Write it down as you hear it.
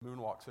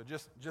Moonwalk. So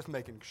just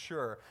making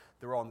sure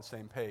that we're all on the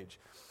same page.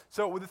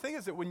 So the thing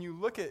is that when you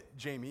look at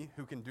Jamie,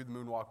 who can do the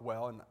Moonwalk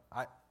well, and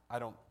I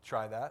don't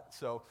try that.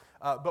 So,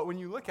 but when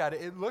you look at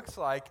it, it looks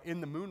like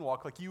in the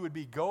Moonwalk, like you would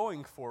be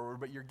going forward,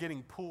 but you're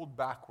getting pulled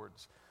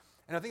backwards.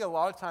 And I think a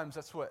lot of times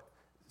that's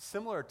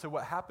similar to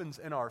what happens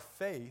in our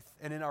faith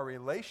and in our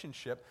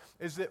relationship,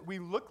 is that we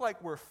look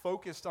like we're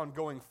focused on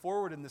going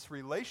forward in this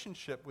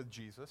relationship with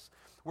Jesus.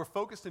 We're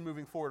focused in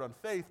moving forward on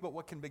faith, but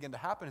what can begin to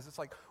happen is it's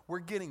like we're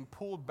getting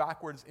pulled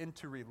backwards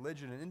into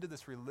religion and into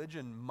this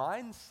religion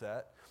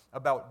mindset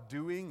about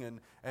doing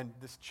and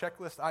this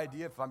checklist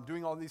idea, if I'm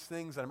doing all these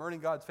things and I'm earning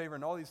God's favor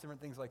and all these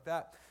different things like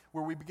that,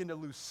 where we begin to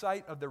lose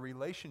sight of the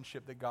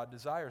relationship that God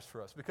desires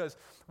for us. Because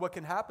what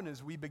can happen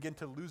is we begin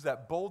to lose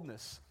that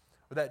boldness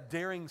or that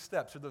daring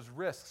steps or those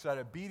risks, that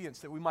obedience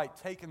that we might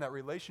take in that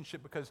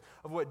relationship because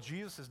of what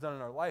Jesus has done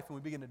in our life, and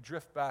we begin to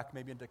drift back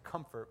maybe into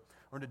comfort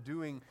or into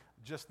doing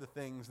just the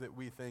things that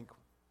we think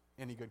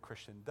any good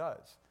Christian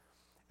does.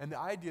 And the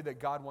idea that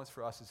God wants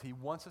for us is he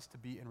wants us to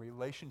be in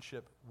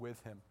relationship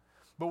with him.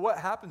 But what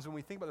happens when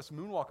we think about this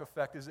Moonwalk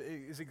effect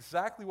is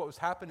exactly what was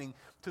happening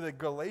to the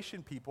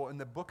Galatian people in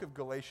the book of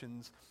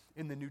Galatians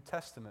in the New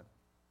Testament.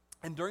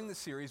 And during the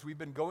series, we've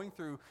been going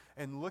through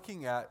and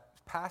looking at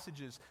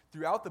passages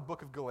throughout the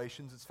book of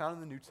Galatians. It's found in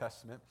the New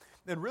Testament.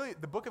 And really,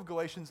 the book of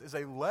Galatians is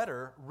a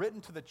letter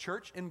written to the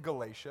church in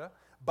Galatia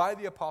by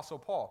the Apostle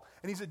Paul.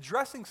 And he's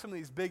addressing some of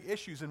these big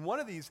issues. And one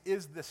of these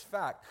is this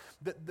fact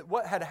that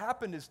what had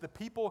happened is the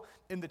people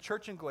in the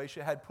church in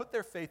Galatia had put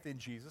their faith in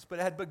Jesus, but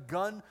had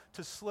begun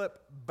to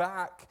slip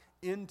back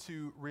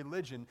into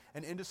religion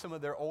and into some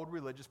of their old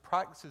religious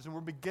practices. And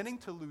we're beginning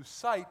to lose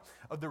sight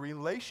of the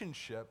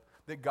relationship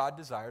that God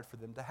desired for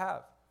them to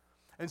have.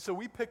 And so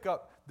we pick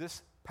up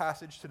this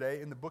passage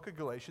today in the book of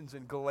Galatians,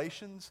 in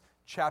Galatians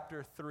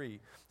chapter 3.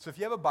 So if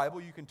you have a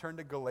Bible, you can turn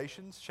to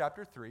Galatians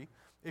chapter 3.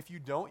 If you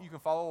don't, you can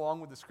follow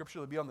along with the scripture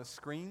that will be on the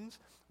screens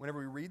whenever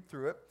we read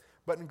through it.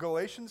 But in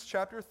Galatians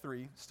chapter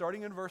 3,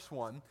 starting in verse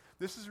 1,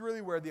 this is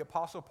really where the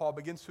Apostle Paul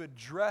begins to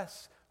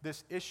address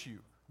this issue,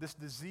 this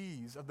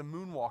disease of the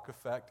Moonwalk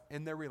effect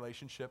in their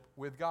relationship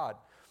with God.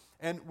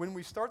 And when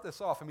we start this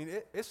off, I mean,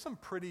 it's some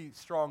pretty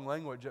strong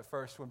language at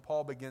first when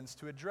Paul begins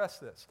to address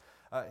this.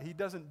 He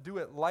doesn't do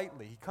it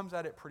lightly. He comes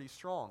at it pretty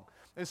strong.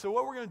 And so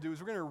what we're going to do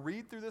is we're going to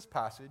read through this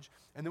passage,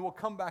 and then we'll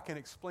come back and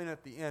explain it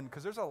at the end,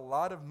 because there's a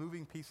lot of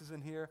moving pieces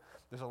in here.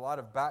 There's a lot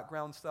of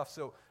background stuff.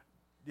 So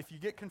if you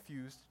get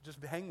confused,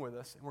 just hang with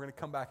us, and we're going to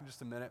come back in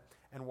just a minute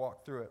and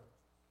walk through it.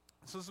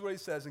 So this is what he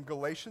says in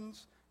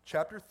Galatians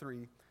chapter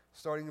 3,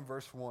 starting in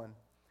verse 1.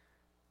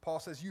 Paul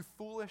says, "You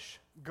foolish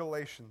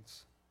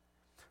Galatians,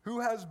 who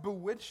has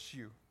bewitched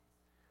you?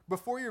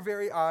 Before your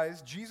very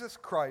eyes, Jesus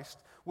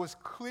Christ was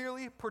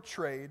clearly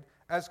portrayed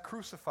as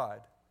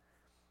crucified.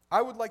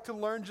 I would like to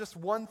learn just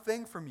one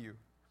thing from you.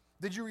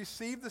 Did you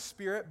receive the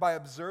Spirit by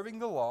observing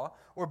the law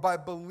or by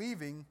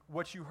believing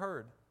what you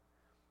heard?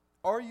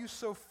 Are you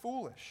so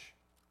foolish?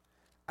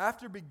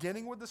 After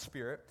beginning with the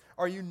Spirit,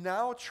 are you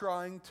now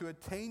trying to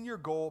attain your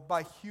goal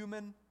by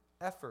human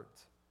effort?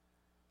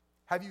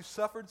 Have you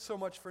suffered so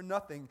much for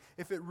nothing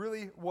if it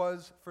really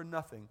was for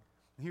nothing?"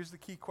 Here's the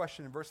key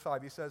question in verse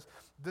 5. He says,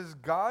 "Does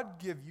God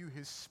give you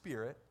his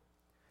Spirit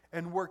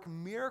and work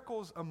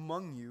miracles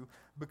among you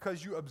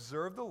because you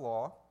observe the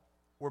law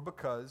or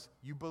because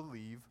you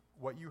believe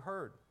what you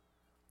heard?"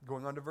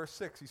 Going on to verse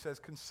 6, he says,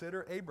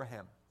 "Consider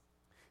Abraham.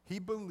 He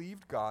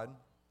believed God,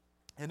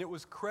 and it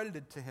was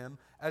credited to him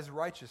as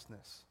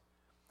righteousness.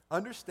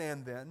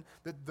 Understand then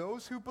that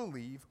those who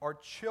believe are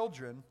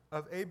children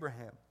of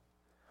Abraham.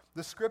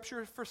 The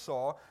Scripture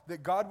foresaw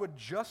that God would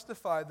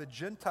justify the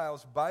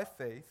Gentiles by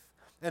faith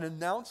and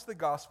announce the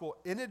gospel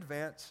in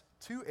advance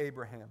to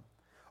Abraham.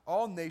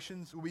 All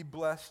nations will be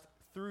blessed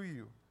through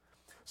you.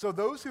 So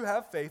those who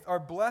have faith are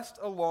blessed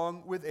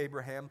along with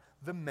Abraham,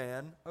 the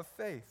man of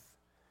faith."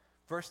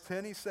 Verse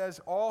 10, he says,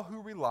 "All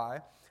who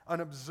rely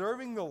on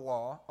observing the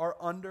law are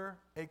under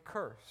a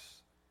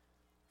curse.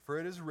 For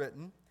it is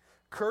written,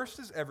 'Cursed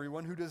is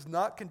everyone who does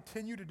not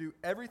continue to do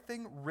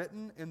everything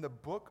written in the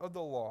book of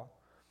the law.'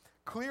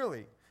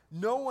 Clearly,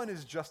 no one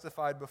is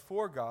justified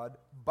before God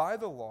by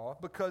the law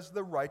because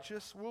the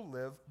righteous will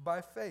live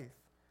by faith.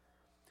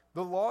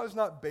 The law is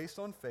not based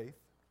on faith.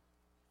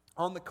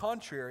 On the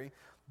contrary,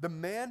 the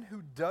man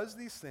who does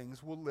these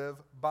things will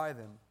live by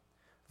them."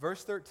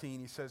 Verse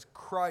 13, he says,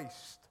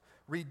 "Christ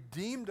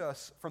redeemed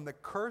us from the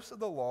curse of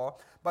the law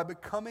by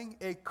becoming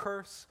a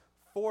curse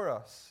for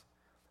us.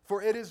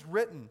 For it is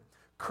written,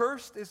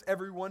 'Cursed is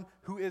everyone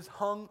who is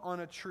hung on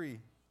a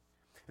tree.'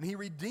 And he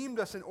redeemed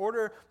us in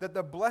order that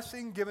the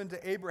blessing given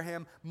to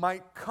Abraham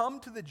might come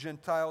to the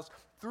Gentiles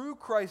through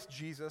Christ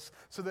Jesus,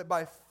 so that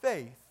by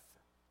faith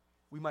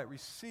we might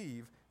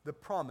receive the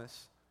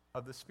promise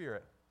of the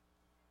Spirit."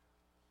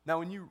 Now,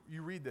 when you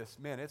read this,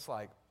 man, it's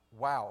like,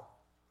 wow,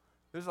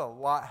 there's a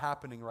lot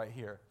happening right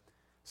here.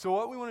 So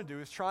what we want to do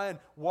is try and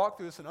walk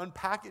through this and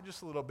unpack it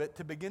just a little bit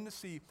to begin to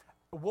see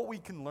what we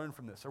can learn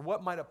from this or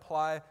what might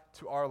apply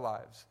to our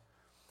lives.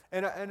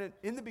 And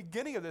in the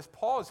beginning of this,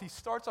 Paul, he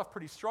starts off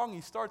pretty strong.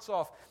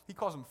 He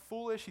calls them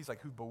foolish. He's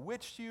like, who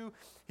bewitched you?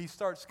 He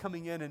starts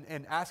coming in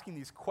and asking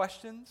these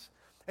questions.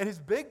 And his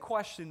big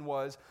question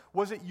was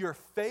it your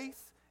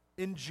faith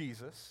in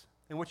Jesus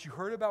and what you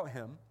heard about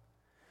him?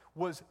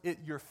 Was it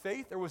your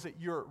faith or was it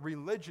your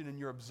religion and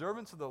your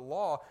observance of the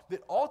law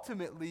that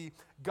ultimately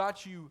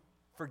got you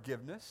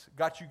forgiveness,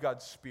 got you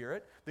God's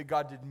Spirit, that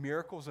God did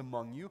miracles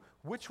among you?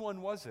 Which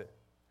one was it?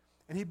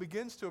 And he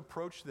begins to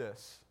approach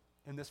this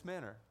in this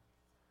manner.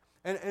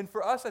 And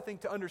for us, I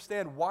think, to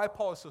understand why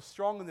Paul is so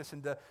strong in this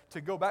and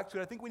to go back to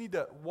it, I think we need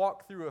to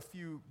walk through a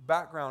few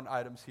background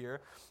items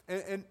here.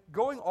 And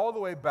going all the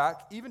way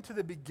back, even to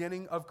the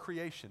beginning of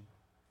creation.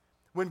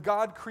 When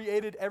God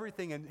created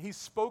everything and he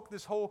spoke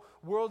this whole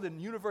world and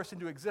universe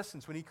into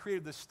existence, when he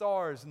created the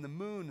stars and the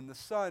moon and the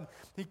sun,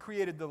 he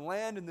created the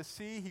land and the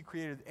sea, he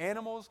created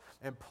animals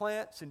and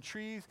plants and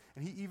trees,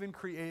 and he even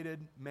created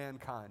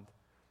mankind.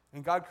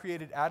 And God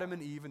created Adam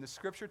and Eve, and the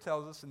scripture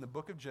tells us in the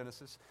book of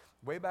Genesis,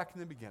 way back in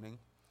the beginning,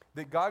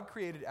 that God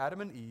created Adam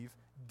and Eve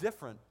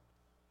different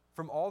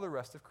from all the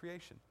rest of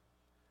creation.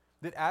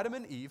 That Adam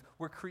and Eve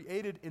were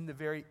created in the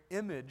very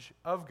image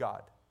of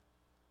God.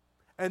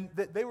 And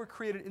that they were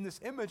created in this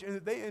image, and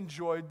that they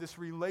enjoyed this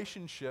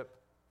relationship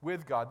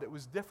with God that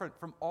was different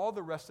from all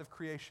the rest of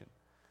creation.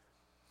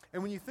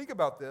 And when you think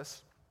about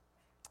this,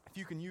 if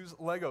you can use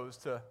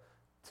Legos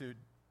to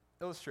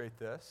illustrate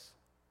this,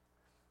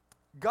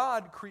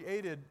 God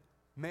created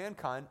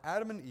mankind,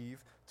 Adam and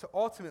Eve, to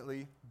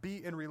ultimately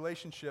be in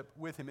relationship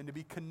with him and to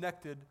be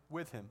connected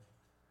with him.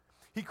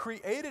 He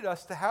created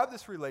us to have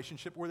this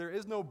relationship where there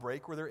is no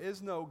break, where there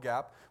is no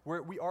gap,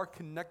 where we are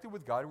connected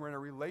with God and we're in a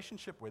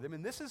relationship with him.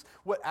 And this is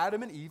what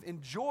Adam and Eve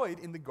enjoyed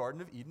in the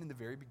Garden of Eden in the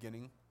very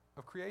beginning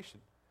of creation,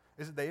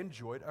 is that they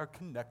enjoyed a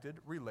connected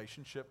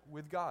relationship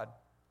with God.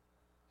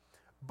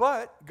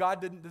 But God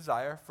didn't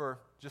desire for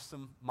just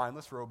some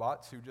mindless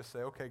robots who just say,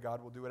 okay,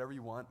 God, we'll do whatever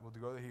you want. We'll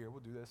go here,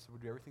 we'll do this, we'll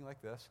do everything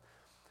like this.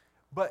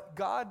 But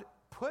God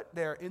put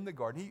there in the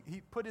garden,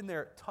 he put in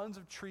there tons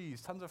of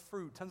trees, tons of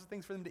fruit, tons of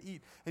things for them to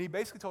eat. And he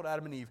basically told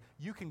Adam and Eve,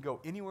 you can go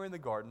anywhere in the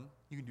garden,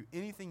 you can do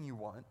anything you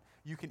want,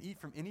 you can eat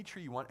from any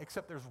tree you want,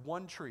 except there's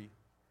one tree.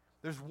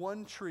 There's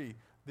one tree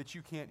that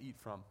you can't eat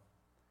from.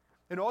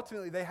 And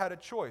ultimately they had a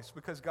choice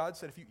because God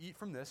said, if you eat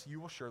from this,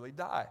 you will surely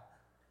die.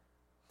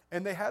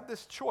 And they had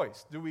this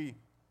choice. Do we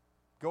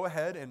go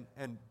ahead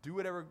and do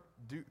whatever,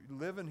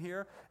 live in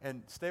here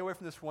and stay away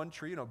from this one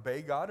tree and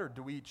obey God, or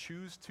do we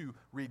choose to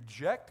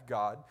reject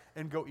God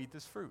and go eat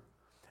this fruit?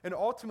 And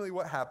ultimately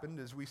what happened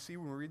is we see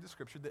when we read the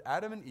scripture that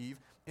Adam and Eve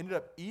ended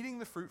up eating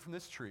the fruit from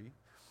this tree,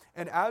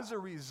 and as a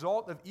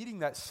result of eating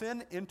that,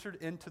 sin entered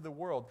into the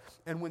world.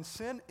 And when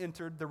sin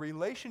entered, the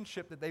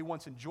relationship that they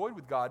once enjoyed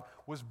with God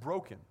was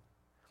broken.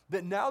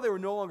 That now they were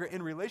no longer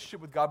in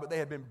relationship with God, but they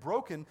had been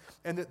broken,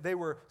 and that they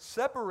were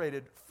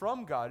separated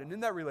from God and in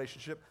that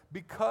relationship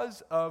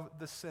because of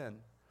the sin.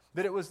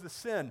 That it was the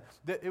sin,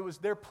 that it was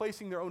their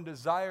placing their own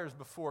desires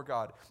before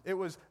God. It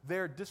was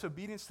their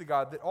disobedience to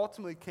God that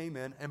ultimately came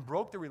in and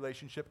broke the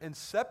relationship and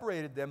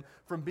separated them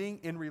from being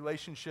in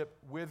relationship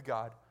with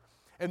God.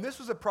 And this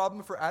was a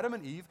problem for Adam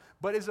and Eve,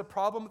 but is a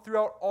problem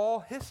throughout all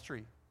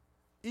history.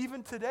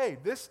 Even today,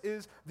 this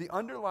is the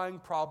underlying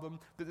problem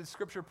that the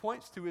scripture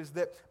points to, is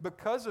that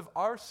because of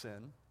our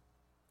sin,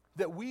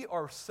 that we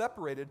are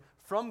separated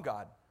from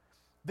God.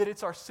 That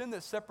it's our sin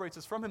that separates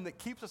us from him, that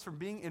keeps us from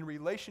being in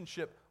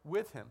relationship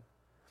with him.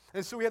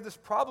 And so we have this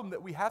problem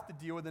that we have to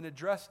deal with and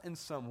address in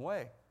some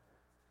way.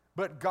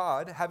 But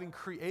God, having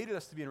created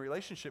us to be in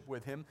relationship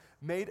with him,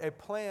 made a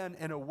plan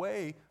and a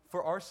way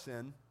for our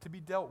sin to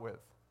be dealt with.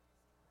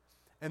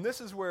 And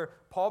this is where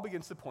Paul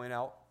begins to point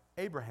out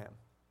Abraham.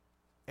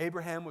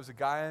 Abraham was a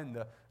guy in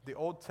the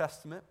Old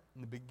Testament,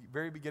 in the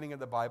very beginning of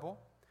the Bible.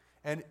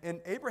 And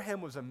Abraham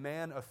was a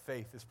man of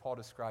faith, as Paul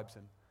describes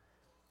him.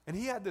 And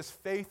he had this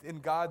faith in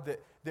God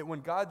that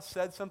when God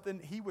said something,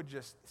 he would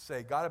just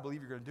say, God, I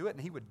believe you're going to do it, and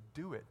he would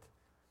do it.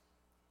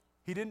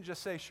 He didn't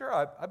just say, sure,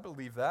 I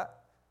believe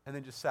that, and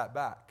then just sat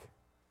back.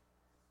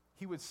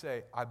 He would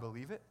say, I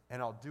believe it,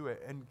 and I'll do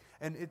it.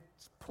 And it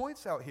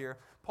points out here,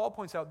 Paul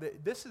points out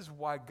that this is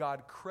why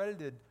God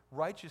credited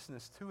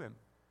righteousness to him.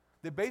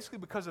 That basically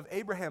because of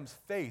Abraham's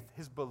faith,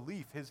 his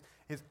belief, his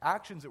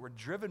actions that were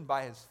driven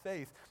by his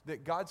faith,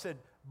 that God said,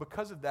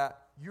 because of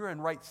that, you're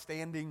in right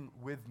standing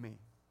with me.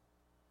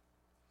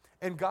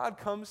 And God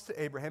comes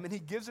to Abraham and he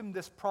gives him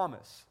this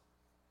promise.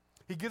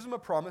 He gives him a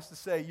promise to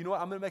say, you know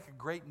what, I'm going to make a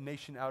great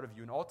nation out of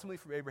you. And ultimately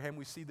from Abraham,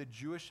 we see the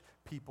Jewish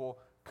people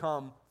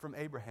come from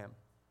Abraham.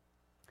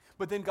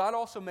 But then God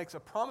also makes a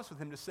promise with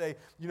him to say,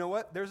 you know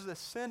what, there's a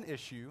sin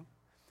issue,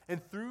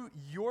 and through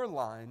your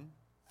line,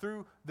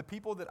 through the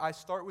people that I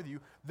start with you,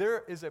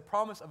 there is a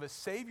promise of a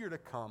Savior to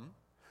come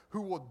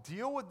who will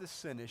deal with the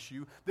sin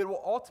issue that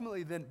will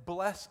ultimately then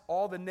bless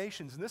all the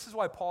nations. And this is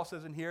why Paul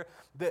says in here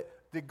that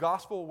the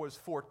gospel was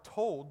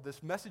foretold,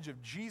 this message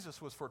of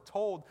Jesus was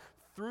foretold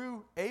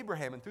through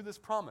Abraham and through this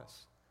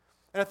promise.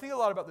 And I think a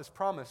lot about this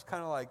promise,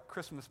 kind of like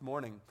Christmas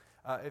morning.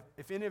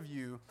 If any of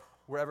you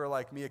were ever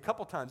like me, a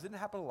couple times, didn't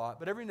happen a lot,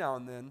 but every now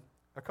and then,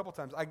 a couple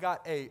times, I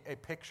got a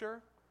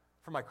picture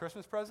for my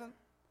Christmas present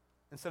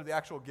instead of the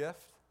actual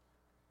gift.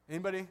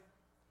 Anybody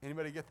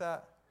get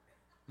that?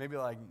 Maybe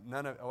like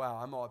none of, oh, wow,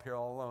 I'm all up here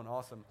all alone.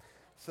 Awesome.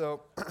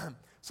 So,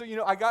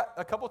 I got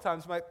a couple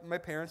times my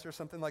parents or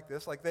something like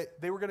this, like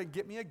they were going to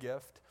get me a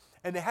gift,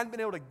 and they hadn't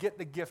been able to get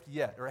the gift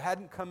yet, or it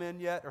hadn't come in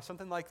yet, or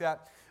something like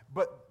that.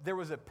 But there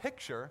was a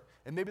picture,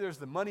 and maybe there's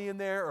the money in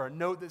there, or a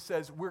note that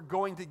says, we're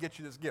going to get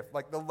you this gift,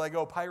 like the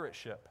Lego pirate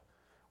ship.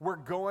 We're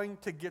going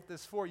to get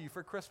this for you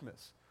for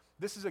Christmas.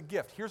 This is a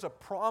gift. Here's a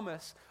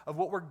promise of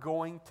what we're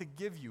going to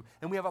give you,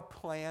 and we have a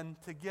plan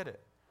to get it.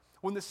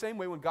 Well, in the same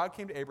way, when God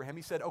came to Abraham,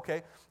 he said,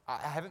 okay, I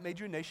haven't made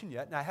you a nation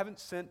yet, and I haven't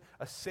sent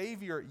a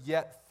Savior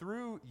yet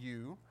through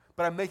you,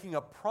 but I'm making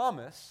a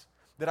promise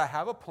that I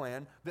have a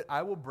plan that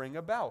I will bring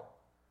about.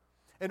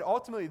 And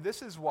ultimately,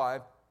 this is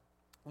why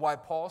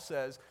Paul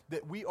says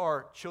that we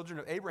are children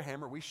of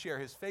Abraham, or we share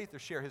his faith or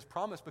share his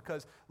promise,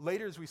 because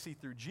later as we see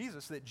through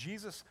Jesus, that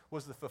Jesus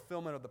was the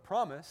fulfillment of the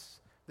promise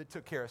that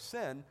took care of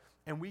sin,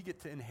 and we get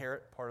to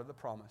inherit part of the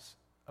promise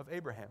of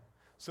Abraham.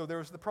 So there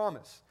was the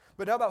promise.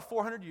 But now about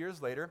 400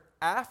 years later,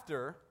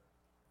 after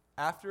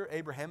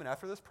Abraham and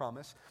after this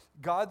promise,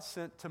 God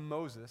sent to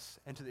Moses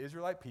and to the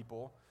Israelite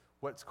people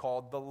what's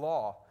called the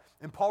law.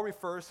 And Paul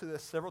refers to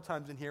this several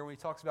times in here when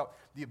he talks about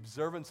the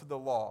observance of the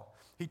law.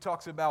 He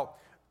talks about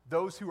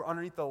those who are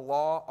underneath the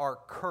law are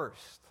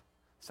cursed.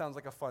 Sounds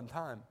like a fun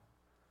time.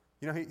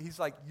 He's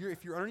like,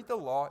 if you're underneath the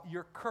law,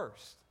 you're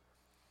cursed.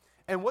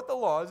 And what the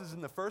law is in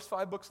the first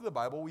 5 books of the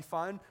Bible, we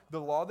find the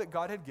law that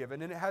God had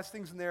given, and it has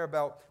things in there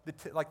about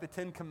like the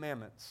 10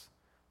 Commandments.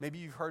 Maybe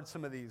you've heard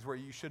some of these where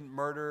you shouldn't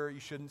murder, you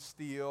shouldn't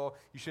steal,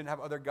 you shouldn't have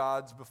other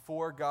gods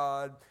before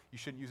God, you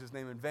shouldn't use his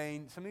name in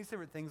vain. Some of these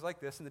different things like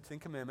this in the 10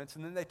 Commandments.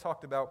 And then they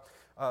talked about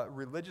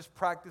religious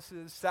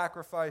practices,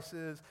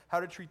 sacrifices,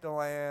 how to treat the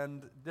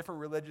land,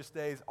 different religious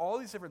days, all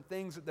these different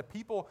things that the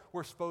people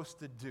were supposed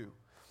to do.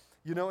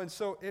 And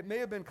so it may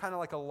have been kind of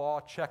like a law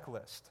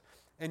checklist.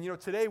 And,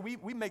 today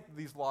we make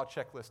these law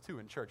checklists too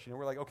in church.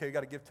 We're like, okay, I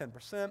got to give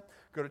 10%,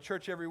 go to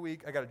church every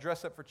week, I got to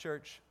dress up for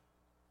church.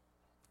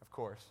 Of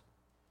course.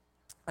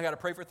 I got to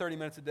pray for 30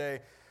 minutes a day.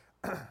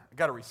 I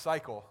got to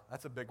recycle.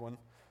 That's a big one.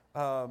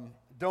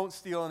 Don't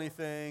steal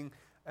anything.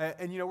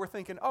 And we're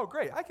thinking, oh,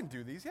 great, I can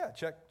do these. Yeah,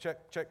 check.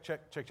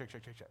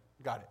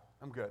 Got it.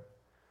 I'm good.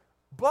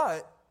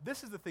 But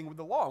this is the thing with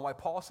the law, and why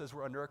Paul says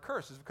we're under a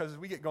curse, is because as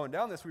we get going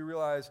down this, we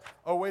realize,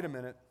 oh, wait a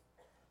minute.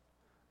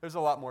 There's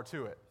a lot more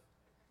to it.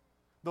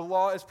 The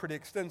law is pretty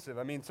extensive.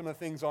 I mean, some of the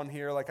things on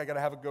here, like I got to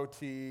have a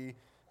goatee,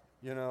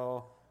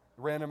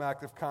 random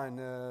act of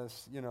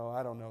kindness,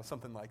 I don't know,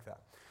 something like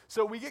that.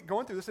 So we get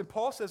going through this, and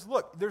Paul says,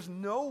 look, there's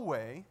no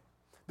way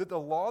that the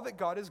law that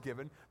God has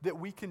given, that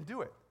we can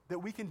do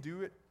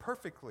it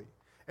perfectly.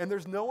 And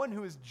there's no one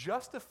who is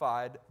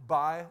justified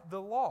by the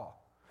law.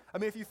 I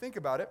mean, if you think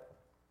about it,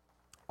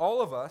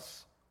 all of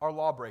us are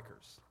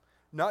lawbreakers,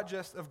 not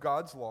just of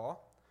God's law,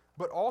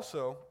 but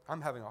also,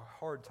 I'm having a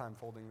hard time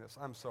folding this.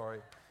 I'm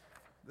sorry.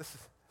 This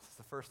is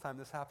the first time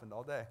this happened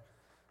all day.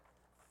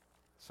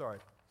 Sorry.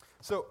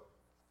 So,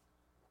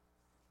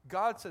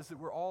 God says that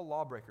we're all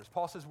lawbreakers.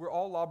 Paul says we're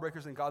all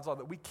lawbreakers in God's law,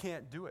 that we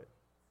can't do it.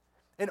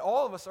 And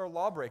all of us are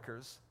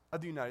lawbreakers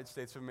of the United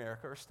States of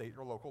America or state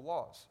or local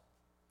laws.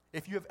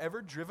 If you have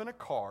ever driven a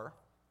car,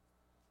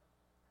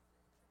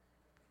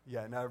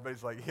 yeah, now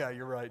everybody's like, yeah,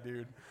 you're right,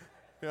 dude.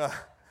 Yeah.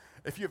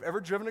 If you've ever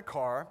driven a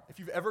car, if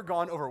you've ever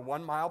gone over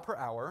 1 mile per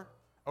hour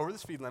over the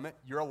speed limit,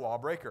 you're a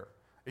lawbreaker.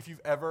 If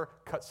you've ever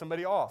cut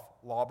somebody off,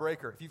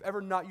 lawbreaker. If you've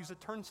ever not used a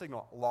turn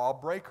signal,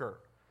 lawbreaker.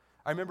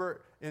 I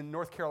remember in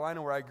North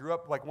Carolina where I grew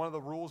up, like one of the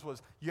rules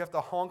was you have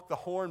to honk the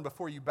horn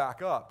before you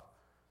back up.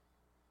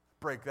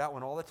 Break that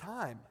one all the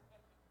time.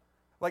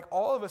 Like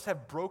all of us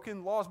have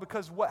broken laws,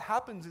 because what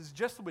happens is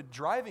just with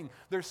driving,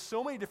 there's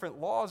so many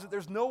different laws that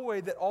there's no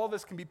way that all of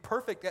us can be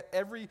perfect at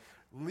every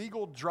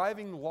legal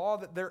driving law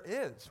that there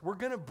is. We're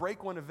going to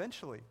break one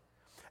eventually.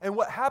 And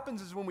what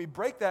happens is when we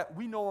break that,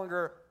 we no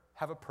longer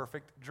have a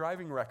perfect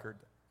driving record.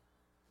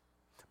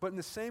 But in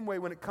the same way,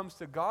 when it comes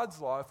to God's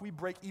law, if we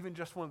break even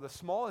just one of the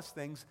smallest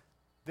things,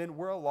 then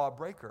we're a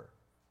lawbreaker.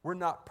 We're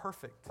not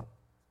perfect.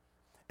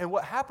 And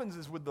what happens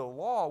is with the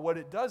law, what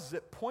it does is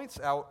it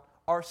points out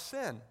our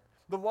sin.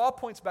 The law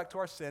points back to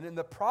our sin, and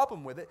the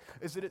problem with it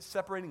is that it's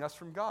separating us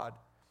from God.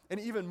 And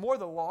even more,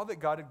 the law that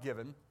God had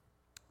given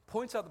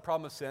points out the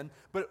problem of sin,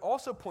 but it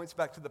also points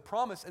back to the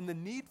promise and the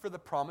need for the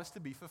promise to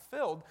be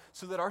fulfilled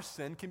so that our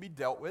sin can be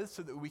dealt with,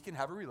 so that we can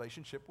have a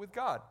relationship with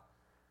God.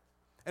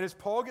 And as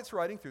Paul gets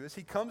writing through this,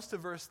 he comes to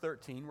verse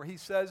 13 where he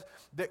says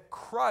that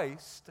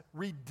Christ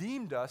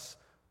redeemed us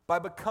by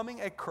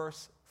becoming a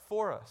curse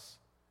for us.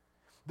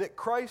 That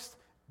Christ,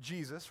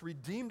 Jesus,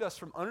 redeemed us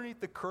from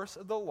underneath the curse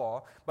of the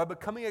law by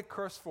becoming a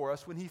curse for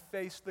us when he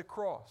faced the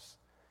cross.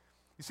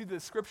 You see, the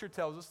scripture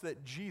tells us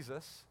that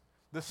Jesus,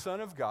 the Son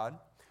of God,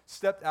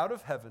 stepped out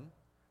of heaven,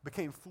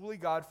 became fully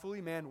God,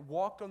 fully man,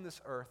 walked on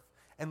this earth,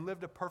 and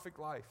lived a perfect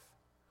life.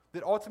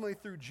 That ultimately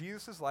through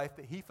Jesus' life,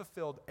 that he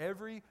fulfilled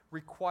every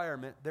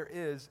requirement there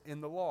is in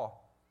the law.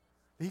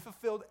 He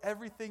fulfilled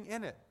everything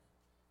in it.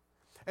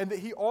 and that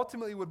he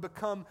ultimately would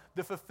become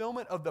the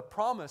fulfillment of the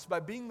promise by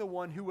being the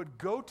one who would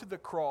go to the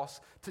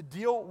cross to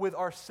deal with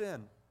our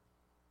sin.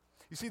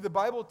 You see, the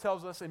Bible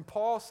tells us, and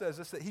Paul says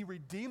this, that he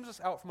redeems us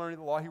out from under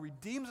the law, he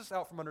redeems us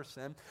out from under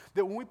sin,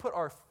 that when we put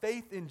our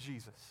faith in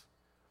Jesus,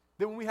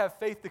 that when we have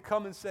faith to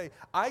come and say,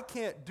 I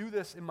can't do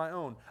this in my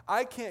own,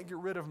 I can't get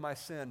rid of my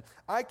sin,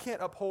 I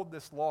can't uphold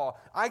this law,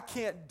 I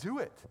can't do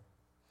it.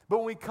 But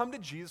when we come to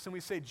Jesus and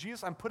we say,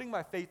 Jesus, I'm putting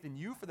my faith in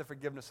you for the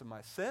forgiveness of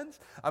my sins.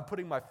 I'm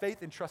putting my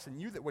faith and trust in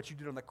you that what you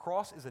did on the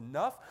cross is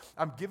enough.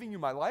 I'm giving you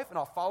my life and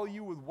I'll follow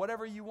you with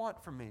whatever you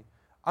want from me.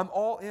 I'm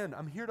all in.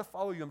 I'm here to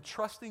follow you. I'm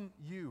trusting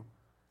you.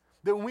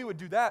 That when we would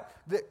do that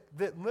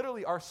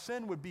literally our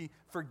sin would be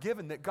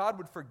forgiven, that God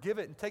would forgive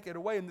it and take it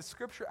away. And the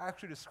scripture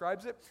actually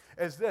describes it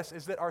as this,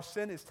 is that our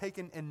sin is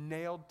taken and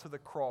nailed to the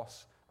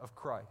cross of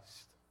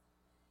Christ.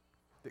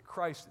 That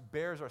Christ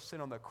bears our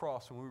sin on the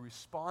cross when we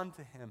respond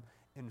to him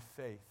in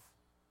faith.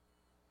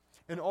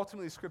 And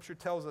ultimately, Scripture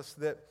tells us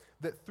that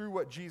through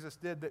what Jesus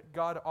did, that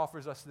God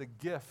offers us the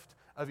gift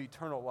of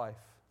eternal life.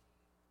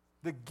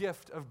 The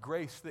gift of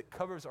grace that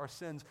covers our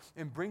sins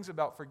and brings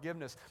about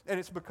forgiveness. And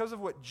it's because of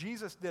what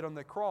Jesus did on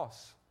the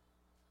cross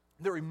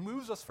that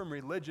removes us from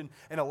religion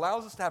and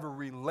allows us to have a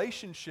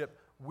relationship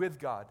with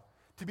God,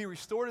 to be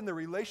restored in the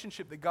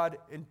relationship that God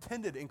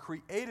intended and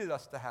created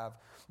us to have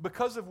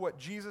because of what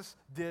Jesus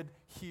did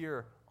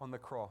here on the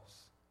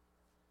cross.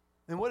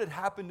 And what had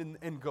happened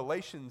in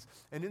Galatians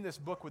and in this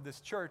book with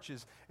this church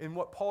is, and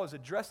what Paul is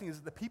addressing is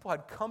that the people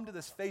had come to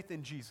this faith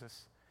in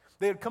Jesus.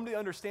 They had come to the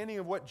understanding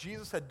of what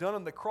Jesus had done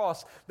on the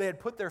cross. They had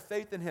put their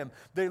faith in him.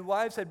 Their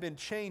lives had been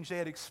changed. They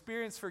had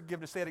experienced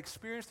forgiveness. They had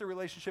experienced the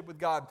relationship with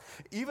God.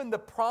 Even the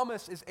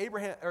promise,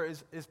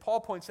 as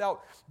Paul points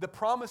out, the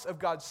promise of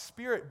God's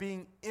Spirit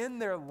being in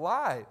their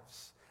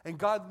lives and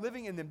God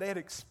living in them. They had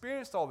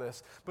experienced all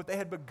this, but they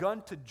had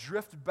begun to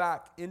drift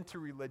back into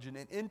religion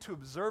and into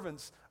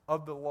observance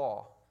of the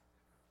law.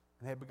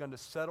 And they had begun to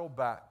settle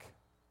back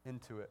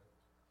into it.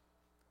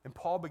 And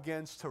Paul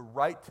begins to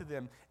write to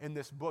them in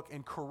this book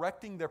and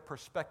correcting their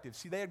perspective.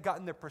 See, they had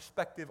gotten their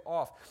perspective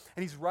off.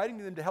 And he's writing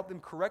to them to help them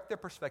correct their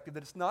perspective,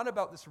 that it's not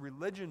about this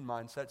religion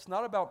mindset. It's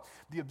not about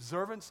the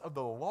observance of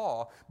the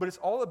law, but it's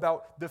all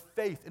about the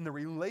faith and the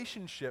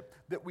relationship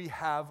that we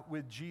have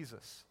with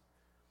Jesus.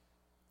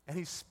 And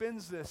he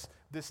spends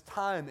this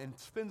time and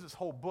spends this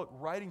whole book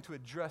writing to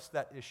address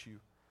that issue.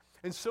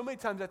 And so many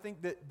times I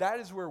think that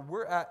is where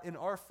we're at in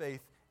our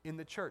faith in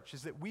the church,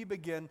 is that we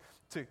begin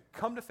to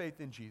come to faith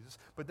in Jesus,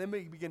 but then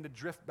we begin to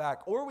drift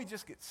back, or we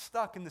just get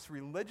stuck in this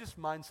religious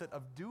mindset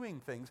of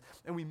doing things,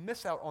 and we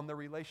miss out on the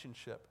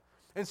relationship.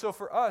 And so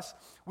for us,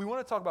 we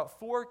want to talk about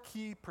 4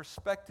 key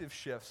perspective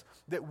shifts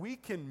that we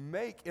can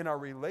make in our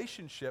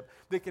relationship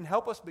that can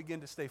help us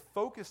begin to stay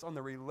focused on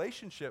the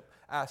relationship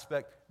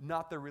aspect,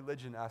 not the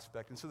religion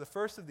aspect. And so the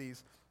first of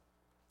these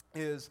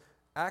is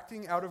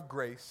acting out of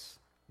grace,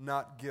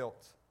 not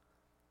guilt.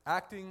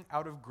 Acting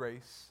out of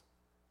grace,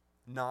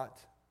 not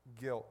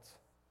guilt.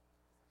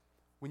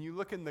 When you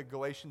look in the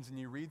Galatians and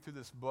you read through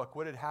this book,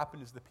 what had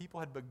happened is the people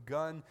had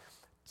begun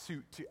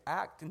to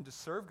act and to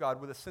serve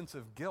God with a sense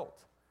of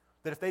guilt.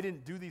 That if they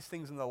didn't do these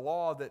things in the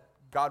law, that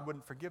God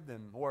wouldn't forgive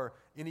them, or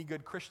any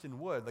good Christian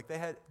would. Like they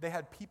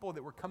had people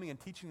that were coming and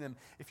teaching them,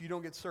 if you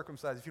don't get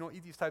circumcised, if you don't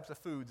eat these types of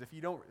foods, if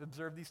you don't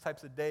observe these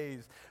types of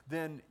days,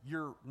 then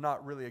you're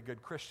not really a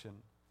good Christian.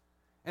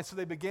 And so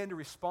they began to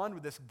respond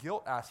with this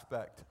guilt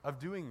aspect of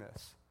doing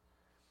this.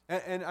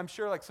 And I'm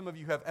sure like some of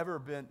you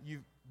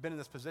you've been in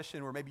this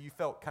position where maybe you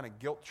felt kind of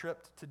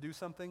guilt-tripped to do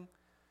something.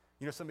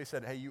 You know, somebody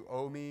said, hey, you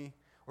owe me.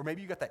 Or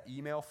maybe you got that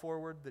email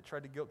forward that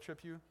tried to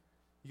guilt-trip you.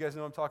 You guys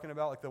know what I'm talking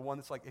about? Like the one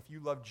that's like, if you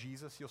love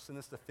Jesus, you'll send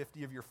this to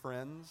 50 of your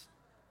friends.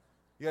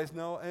 You guys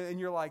know? And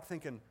you're like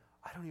thinking,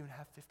 I don't even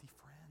have 50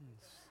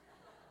 friends.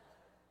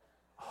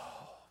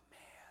 Oh,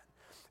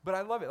 man. But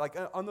I love it. Like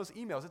on those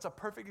emails, it's a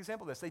perfect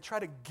example of this. They try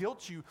to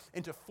guilt you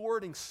into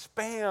forwarding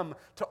spam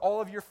to all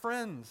of your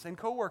friends and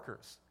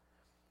coworkers.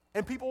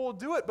 And people will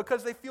do it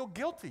because they feel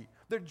guilty.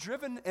 They're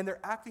driven and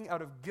they're acting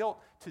out of guilt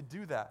to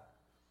do that.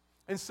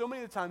 And so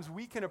many of the times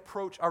we can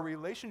approach our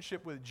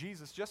relationship with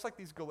Jesus just like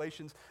these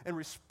Galatians and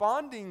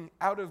responding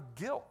out of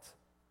guilt.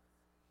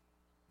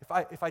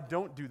 If I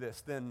don't do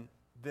this,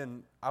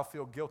 then I'll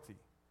feel guilty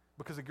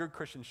because a good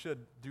Christian should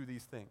do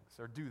these things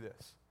or do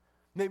this.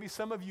 Maybe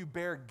some of you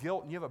bear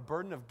guilt and you have a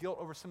burden of guilt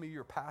over some of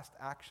your past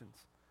actions,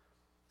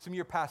 some of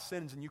your past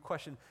sins, and you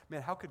question,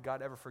 man, how could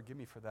God ever forgive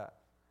me for that?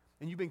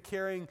 And you've been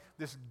carrying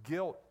this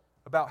guilt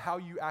about how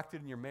you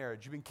acted in your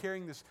marriage. You've been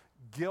carrying this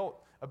guilt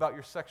about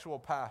your sexual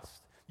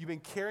past. You've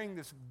been carrying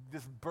this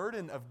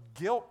burden of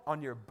guilt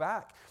on your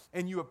back,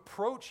 and you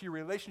approach your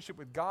relationship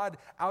with God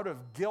out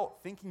of guilt,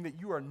 thinking that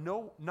you are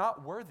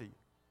not worthy.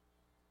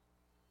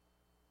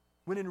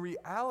 When in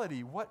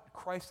reality, what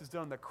Christ has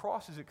done on the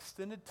cross is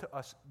extended to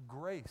us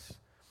grace,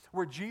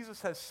 where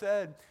Jesus has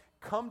said,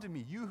 come to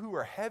me, you who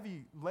are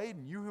heavy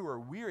laden, you who are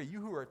weary, you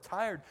who are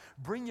tired,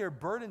 bring your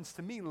burdens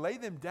to me, lay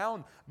them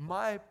down.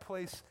 My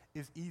place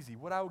is easy.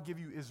 What I will give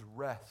you is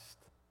rest.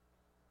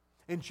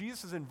 And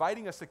Jesus is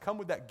inviting us to come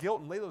with that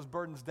guilt and lay those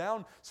burdens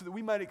down so that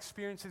we might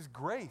experience his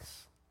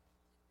grace.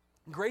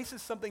 Grace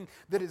is something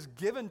that is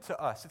given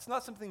to us. It's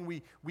not something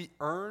we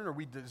earn or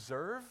we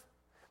deserve,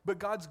 but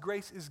God's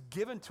grace is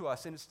given to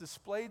us, and it's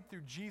displayed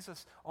through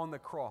Jesus on the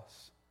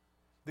cross.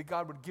 That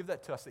God would give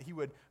that to us, that he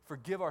would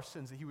forgive our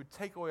sins, that he would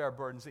take away our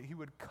burdens, that he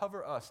would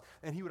cover us,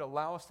 and he would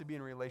allow us to be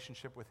in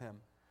relationship with him.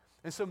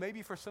 And so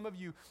maybe for some of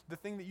you, the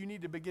thing that you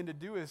need to begin to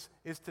do is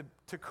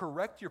to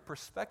correct your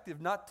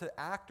perspective, not to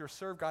act or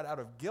serve God out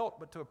of guilt,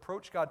 but to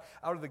approach God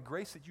out of the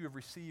grace that you have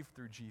received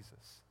through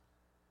Jesus.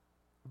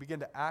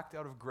 Begin to act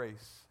out of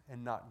grace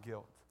and not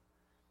guilt.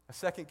 A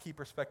second key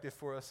perspective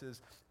for us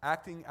is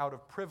acting out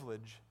of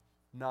privilege,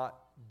 not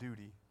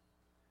duty.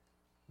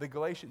 The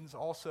Galatians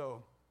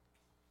also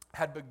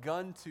had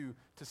begun to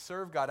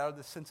serve God out of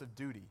the sense of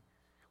duty.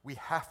 We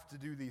have to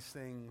do these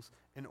things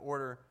in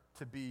order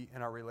to be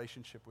in our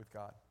relationship with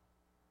God.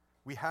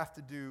 We have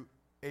to do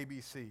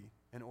ABC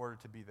in order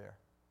to be there.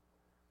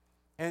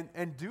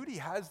 And duty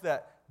has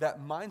that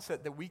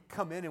mindset that we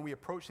come in and we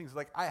approach things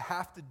like, I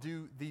have to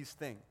do these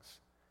things.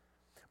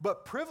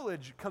 But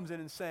privilege comes in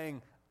and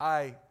saying,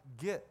 I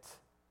get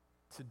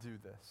to do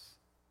this.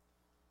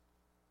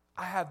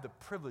 I have the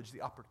privilege,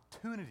 the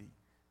opportunity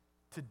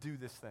to do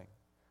this thing.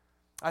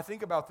 I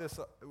think about this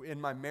in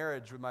my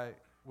marriage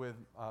with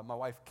my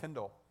wife,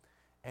 Kendall.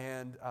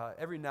 And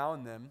every now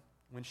and then,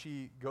 when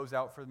she goes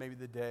out for maybe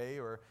the day,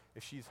 or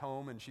if she's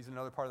home and she's in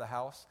another part of the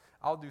house,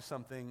 I'll do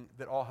something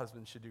that all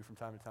husbands should do from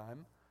time to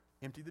time: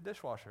 empty the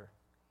dishwasher,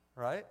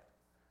 right?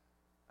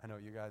 I know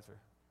you guys are,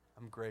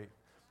 I'm great.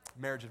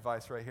 Marriage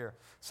advice right here.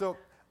 So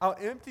I'll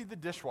empty the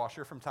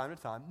dishwasher from time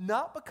to time,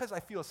 not because I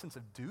feel a sense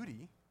of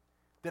duty,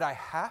 that I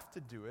have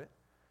to do it,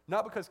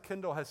 not because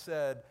Kendall has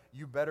said,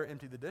 you better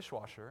empty the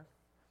dishwasher,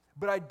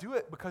 but I do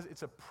it because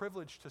it's a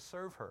privilege to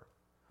serve her.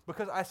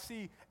 Because I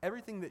see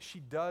everything that she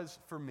does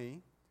for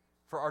me,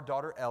 for our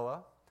daughter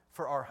Ella,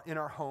 in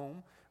our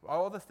home,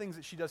 all the things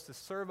that she does to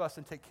serve us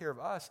and take care of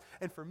us.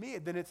 And for me,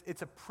 then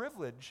it's a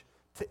privilege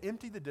to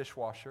empty the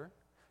dishwasher,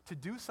 to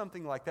do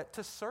something like that,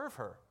 to serve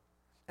her.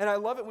 And I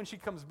love it when she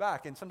comes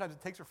back, and sometimes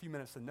it takes her a few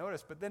minutes to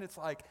notice, but then it's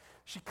like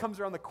she comes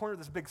around the corner with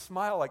this big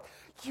smile like,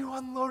 you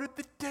unloaded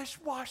the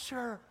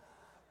dishwasher.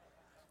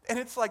 And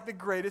it's like the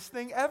greatest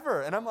thing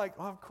ever. And I'm like,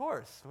 well, of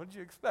course. What did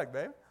you expect,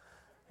 babe?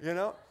 You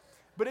know?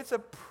 But it's a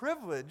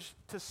privilege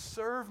to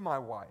serve my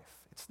wife.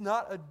 It's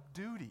not a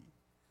duty.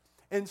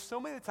 And so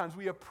many times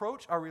we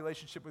approach our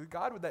relationship with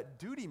God with that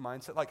duty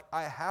mindset, like,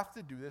 I have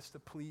to do this to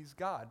please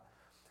God.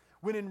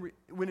 When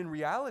in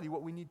reality,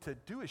 what we need to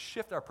do is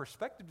shift our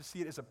perspective to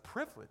see it as a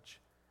privilege.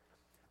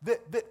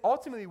 That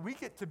ultimately we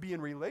get to be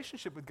in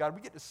relationship with God.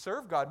 We get to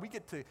serve God. We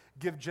get to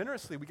give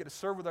generously. We get to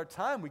serve with our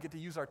time. We get to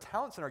use our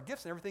talents and our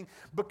gifts and everything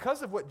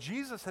because of what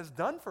Jesus has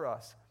done for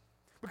us.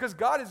 Because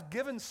God has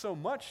given so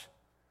much.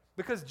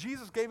 Because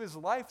Jesus gave his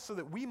life so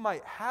that we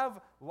might have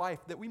life,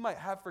 that we might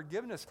have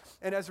forgiveness.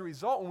 And as a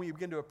result, when we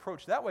begin to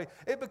approach that way,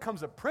 it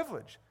becomes a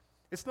privilege.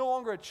 It's no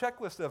longer a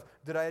checklist of,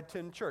 did I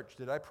attend church?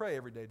 Did I pray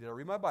every day? Did I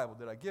read my Bible?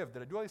 Did I give?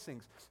 Did I do all these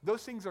things?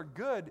 Those things are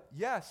good,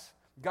 yes.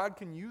 God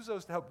can use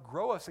those to help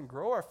grow us and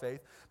grow our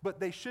faith, but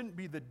they shouldn't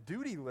be the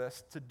duty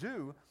list to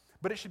do,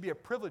 but it should be a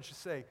privilege to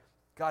say,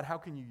 God, how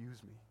can you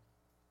use me?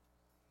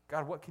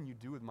 God, what can you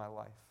do with my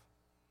life?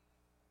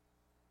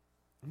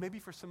 Maybe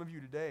for some of you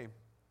today,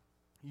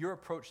 your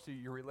approach to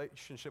your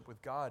relationship with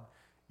God,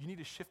 you need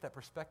to shift that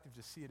perspective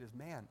to see it as,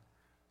 man,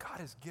 God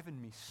has given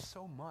me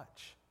so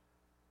much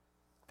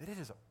that it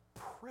is a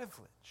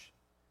privilege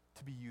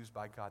to be used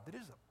by God, that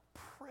it is a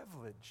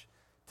privilege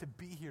to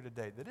be here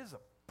today, that it is a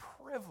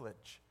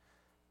privilege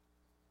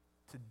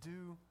to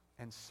do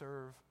and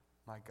serve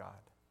my God.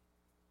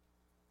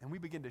 And we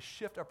begin to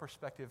shift our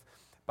perspective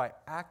by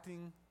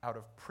acting out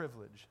of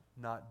privilege,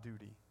 not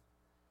duty.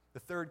 The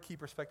third key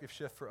perspective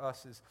shift for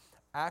us is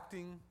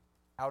acting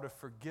out of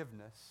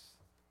forgiveness,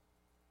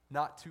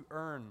 not to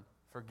earn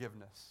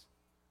forgiveness.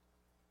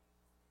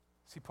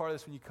 See, part of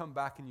this, when you come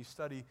back and you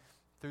study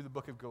through the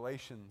book of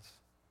Galatians,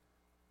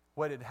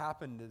 what had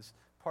happened is,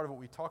 part of what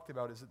we talked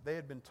about is that they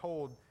had been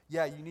told,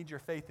 yeah, you need your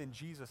faith in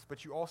Jesus,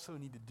 but you also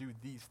need to do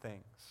these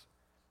things.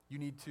 You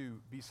need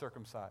to be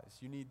circumcised.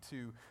 You need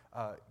to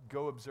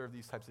go observe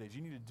these types of days.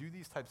 You need to do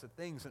these types of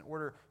things in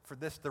order for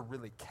this to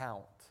really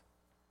count.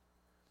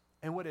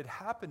 And what had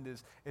happened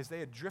is, as they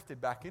had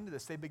drifted back into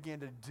this, they began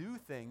to do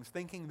things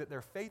thinking that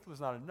their faith was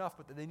not enough,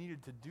 but that they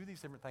needed to do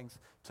these different things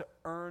to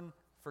earn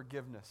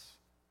forgiveness.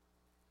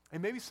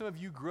 And maybe some of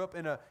you grew up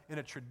in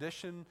a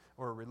tradition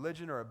or a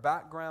religion or a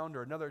background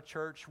or another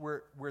church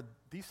where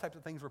these types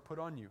of things were put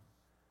on you.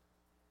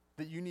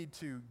 That you need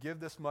to give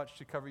this much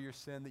to cover your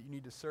sin, that you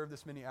need to serve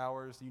this many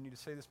hours, that you need to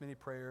say this many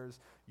prayers,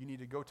 you need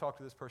to go talk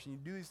to this person. You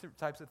do these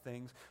types of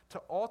things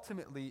to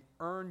ultimately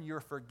earn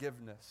your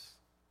forgiveness.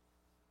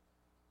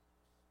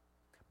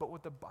 But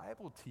what the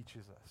Bible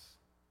teaches us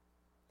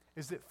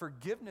is that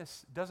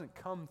forgiveness doesn't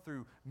come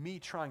through me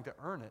trying to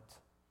earn it.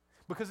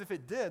 Because if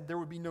it did, there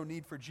would be no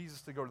need for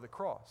Jesus to go to the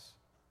cross.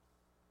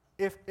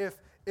 If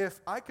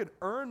I could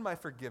earn my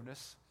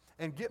forgiveness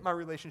and get my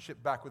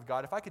relationship back with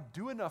God, if I could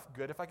do enough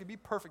good, if I could be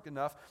perfect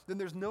enough, then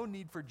there's no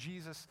need for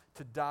Jesus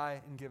to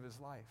die and give his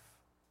life.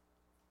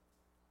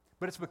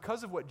 But it's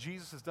because of what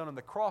Jesus has done on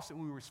the cross that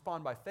when we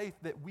respond by faith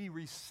that we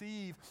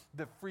receive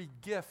the free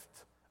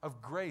gift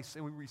of grace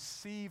and we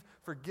receive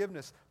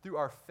forgiveness through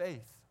our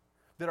faith,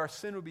 that our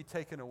sin will be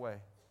taken away.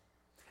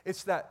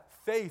 It's that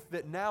faith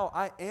that now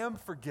I am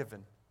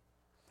forgiven.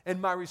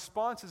 And my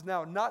response is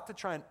now not to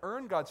try and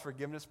earn God's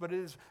forgiveness, but it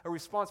is a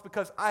response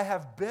because I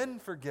have been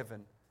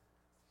forgiven.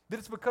 That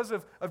it's because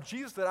of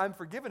Jesus that I'm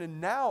forgiven, and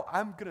now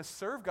I'm going to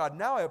serve God.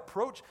 Now I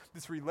approach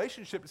this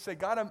relationship to say,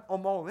 God,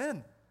 I'm all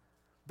in.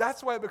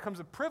 That's why it becomes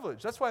a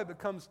privilege. That's why it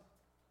becomes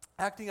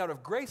acting out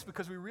of grace,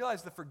 because we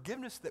realize the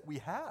forgiveness that we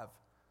have.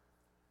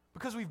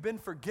 Because we've been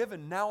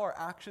forgiven, now our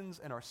actions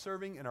and our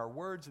serving and our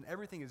words and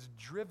everything is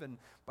driven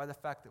by the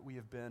fact that we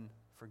have been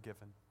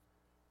forgiven.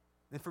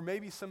 And for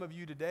maybe some of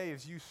you today,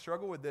 as you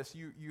struggle with this,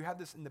 you have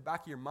this in the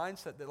back of your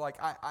mindset that like,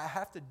 I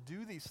have to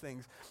do these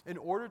things in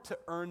order to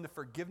earn the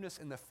forgiveness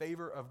and the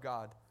favor of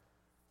God.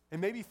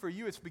 And maybe for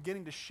you, it's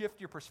beginning to shift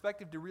your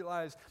perspective to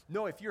realize,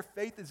 no, if your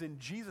faith is in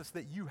Jesus,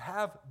 that you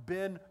have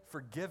been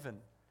forgiven.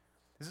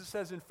 As it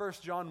says in 1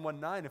 John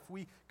 1:9, if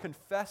we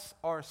confess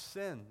our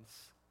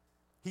sins,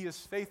 he is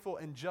faithful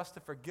and just to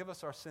forgive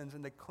us our sins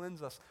and to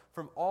cleanse us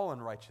from all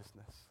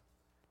unrighteousness,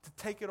 to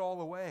take it all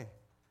away.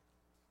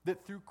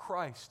 That through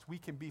Christ we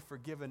can be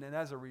forgiven, and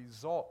as a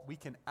result, we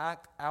can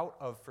act out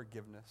of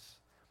forgiveness,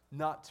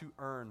 not to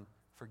earn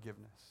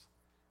forgiveness.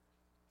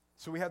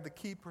 So we have the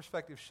key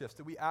perspective shifts,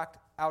 that we act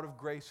out of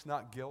grace,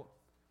 not guilt.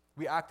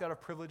 We act out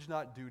of privilege,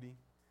 not duty.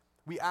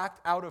 We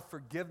act out of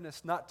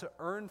forgiveness, not to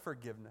earn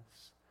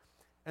forgiveness.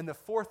 And the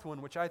fourth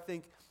one, which I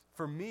think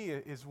for me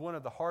is one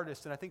of the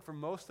hardest, and I think for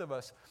most of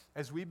us,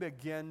 as we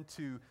begin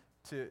to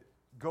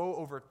go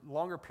over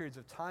longer periods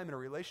of time in a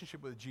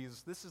relationship with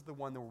Jesus, this is the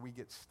one where we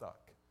get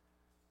stuck.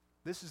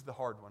 This is the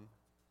hard one.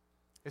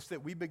 It's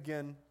that we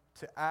begin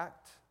to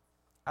act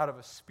out of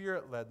a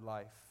Spirit-led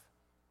life,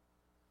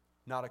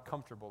 not a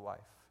comfortable life.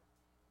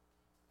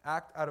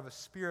 Act out of a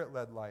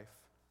Spirit-led life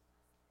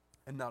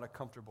and not a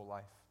comfortable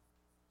life.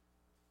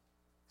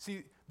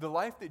 See, the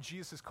life that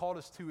Jesus has called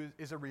us to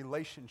is a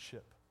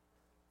relationship.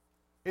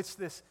 It's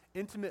this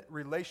intimate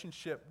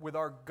relationship with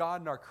our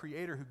God and our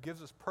Creator who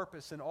gives us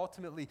purpose, and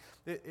ultimately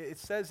it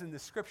says in the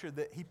Scripture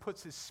that He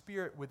puts His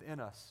Spirit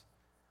within us.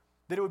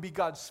 That it would be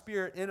God's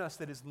Spirit in us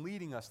that is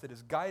leading us, that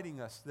is guiding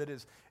us, that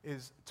is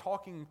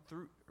talking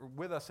through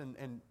with us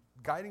and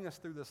guiding us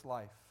through this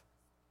life.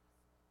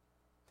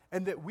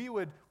 And that we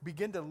would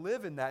begin to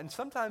live in that. And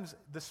sometimes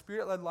the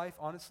Spirit-led life,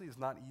 honestly, is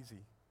not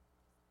easy.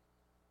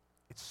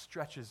 It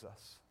stretches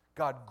us.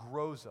 God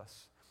grows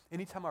us.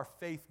 Anytime our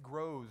faith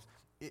grows,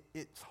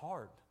 it's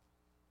hard.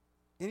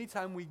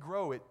 Anytime we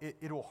grow,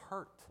 it'll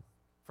hurt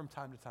from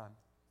time to time.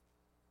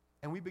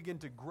 And we begin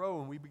to grow,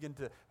 and we begin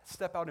to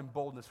step out in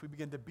boldness. We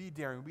begin to be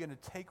daring. We begin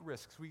to take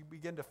risks. We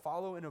begin to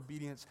follow in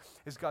obedience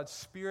as God's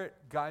Spirit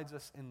guides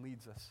us and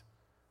leads us.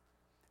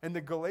 And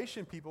the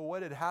Galatian people,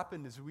 what had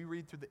happened is we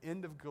read through the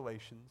end of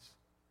Galatians,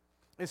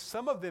 is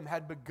some of them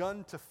had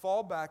begun to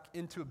fall back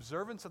into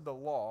observance of the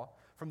law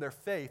from their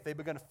faith. They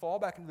began to fall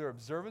back into their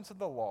observance of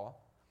the law,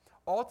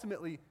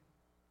 ultimately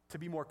to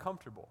be more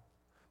comfortable.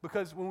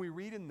 Because when we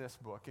read in this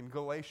book, in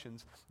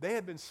Galatians, they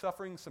had been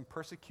suffering some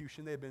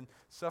persecution. They had been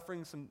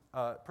suffering some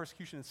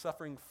persecution and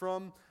suffering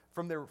from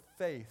their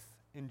faith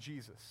in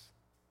Jesus.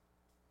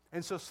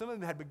 And so some of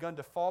them had begun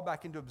to fall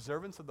back into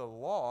observance of the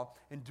law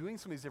and doing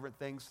some of these different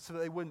things so that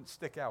they wouldn't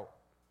stick out.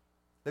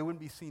 They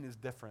wouldn't be seen as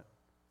different.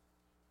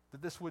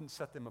 That this wouldn't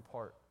set them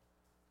apart.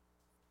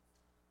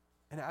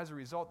 And as a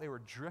result, they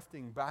were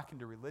drifting back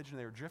into religion.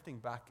 They were drifting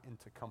back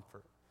into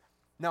comfort.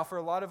 Now, for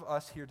a lot of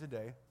us here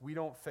today, we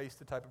don't face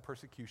the type of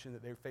persecution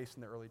that they faced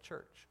in the early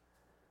church.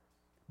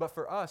 But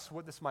for us,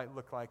 what this might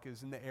look like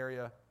is in the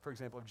area, for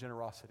example, of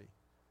generosity.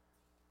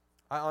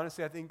 I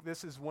think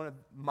this is one of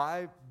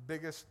my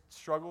biggest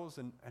struggles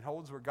and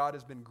holds where God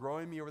has been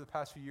growing me over the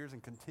past few years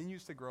and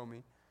continues to grow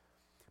me.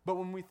 But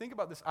when we think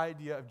about this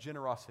idea of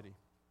generosity,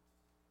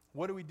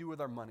 what do we do with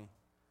our money?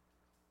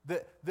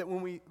 That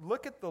when we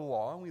look at the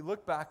law and we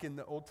look back in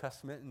the Old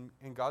Testament and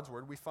in God's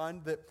Word, we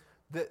find that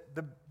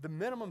the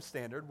minimum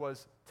standard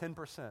was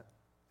 10%.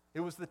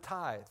 It was the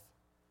tithe.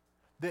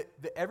 That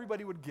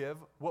everybody would give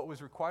what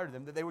was required of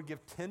them, that they would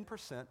give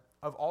 10%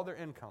 of all their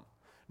income.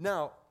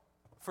 Now,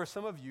 for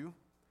some of you,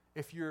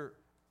 if you're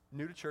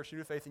new to church, new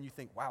to faith, and you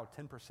think, wow,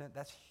 10%,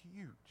 that's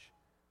huge.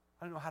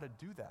 I don't know how to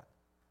do that.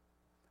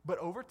 But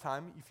over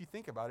time, if you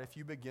think about it, if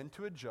you begin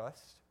to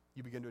adjust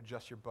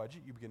your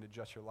budget, you begin to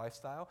adjust your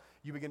lifestyle,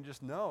 you begin to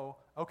just know,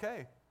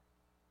 okay,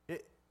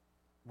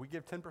 we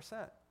give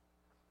 10%.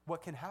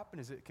 What can happen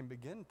is it can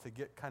begin to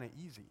get kind of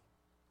easy.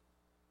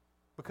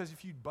 Because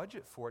if you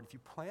budget for it, if you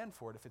plan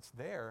for it, if it's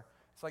there,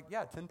 it's like,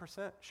 yeah,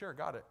 10%, sure,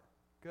 got it,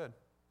 good.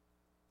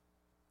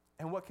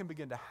 And what can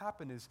begin to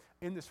happen is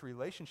in this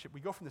relationship, we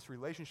go from this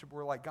relationship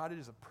where like, God, it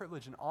is a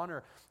privilege and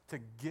honor to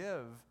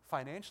give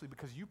financially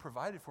because you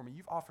provided for me.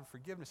 You've offered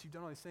forgiveness. You've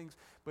done all these things.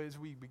 But as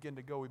we begin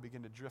to go, we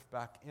begin to drift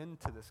back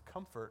into this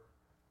comfort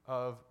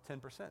of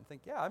 10% and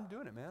think, yeah, I'm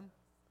doing it, man.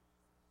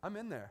 I'm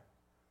in there.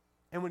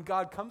 And when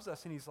God comes to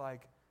us and he's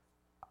like,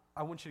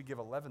 I want you to give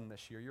 11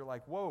 this year, you're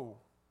like, whoa,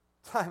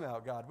 time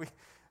out, God.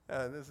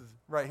 This is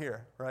right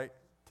here, right?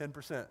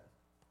 10%.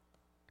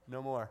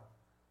 No more.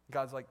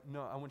 God's like,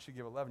 no, I want you to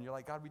give 11. You're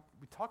like, God, we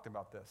talked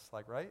about this,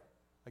 like, right?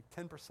 Like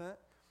 10%.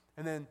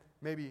 And then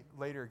maybe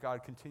later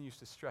God continues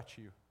to stretch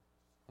you.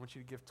 I want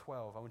you to give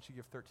 12. I want you to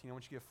give 13. I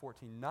want you to give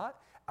 14. Not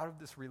out of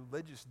this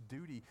religious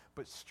duty,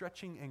 but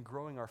stretching and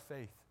growing our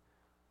faith.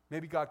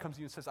 Maybe God comes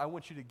to you and says, I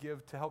want you to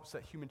give to help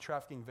set human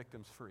trafficking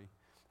victims free.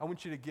 I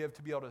want you to give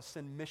to be able to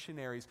send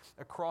missionaries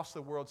across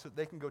the world so that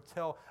they can go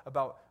tell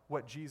about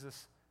what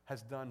Jesus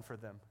has done for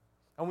them.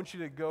 I want you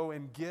to go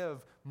and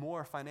give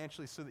more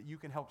financially so that you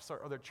can help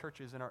start other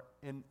churches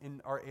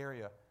in our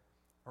area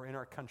or in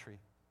our country.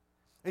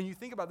 And you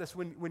think about this,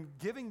 when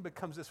giving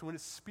becomes this, when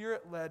it's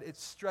spirit-led, it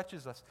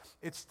stretches us.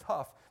 It's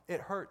tough. It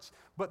hurts.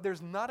 But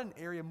there's not an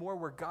area more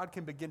where God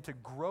can begin to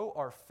grow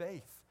our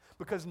faith.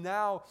 Because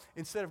now,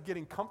 instead of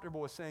getting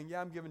comfortable with saying, yeah,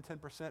 I'm giving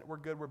 10%, we're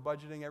good, we're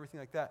budgeting, everything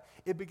like that,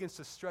 it begins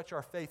to stretch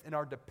our faith, and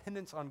our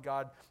dependence on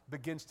God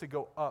begins to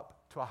go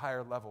up to a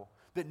higher level.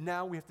 That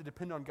now we have to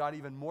depend on God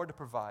even more to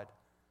provide.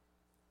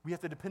 We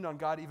have to depend on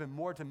God even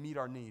more to meet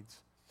our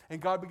needs.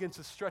 And God begins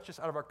to stretch us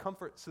out of our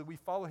comfort so that we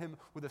follow him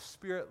with a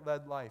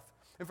spirit-led life.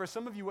 And for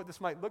some of you, what this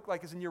might look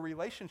like is in your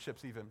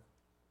relationships even.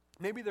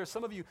 Maybe there's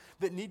some of you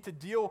that need to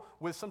deal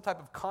with some type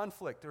of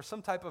conflict or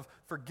some type of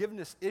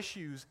forgiveness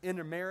issues in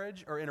a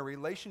marriage or in a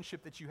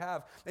relationship that you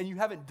have, and you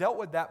haven't dealt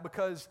with that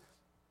because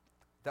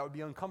that would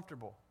be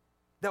uncomfortable.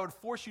 That would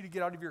force you to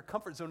get out of your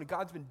comfort zone, and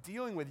God's been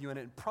dealing with you in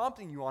it and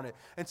prompting you on it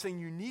and saying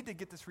you need to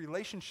get this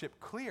relationship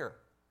clear.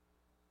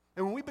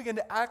 And when we begin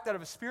to act out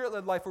of a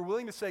spirit-led life, we're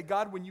willing to say,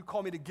 God, when you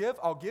call me to give,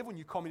 I'll give. When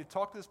you call me to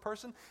talk to this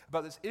person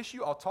about this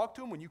issue, I'll talk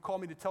to him. When you call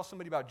me to tell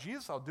somebody about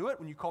Jesus, I'll do it.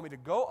 When you call me to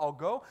go, I'll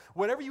go.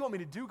 Whatever you want me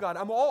to do, God,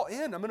 I'm all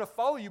in. I'm going to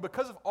follow you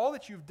because of all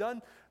that you've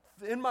done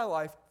in my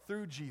life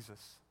through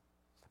Jesus.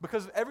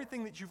 Because of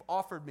everything that you've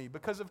offered me,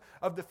 because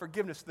of the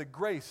forgiveness, the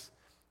grace,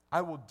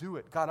 I will do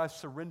it. God, I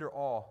surrender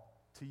all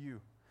to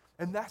you.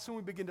 And that's when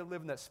we begin to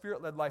live in that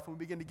spirit-led life, and we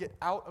begin to get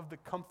out of the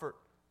comfort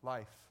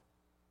life.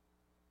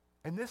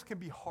 And this can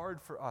be hard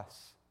for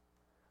us.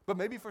 But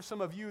maybe for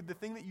some of you, the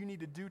thing that you need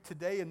to do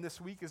today and this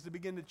week is to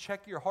begin to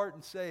check your heart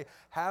and say,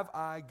 have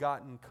I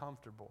gotten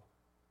comfortable?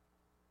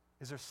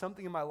 Is there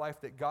something in my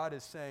life that God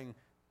is saying,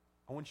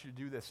 I want you to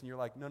do this? And you're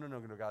like, no,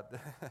 God.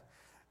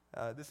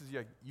 This is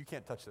you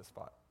can't touch this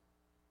spot.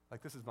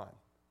 Like, this is mine.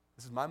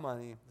 This is my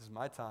money. This is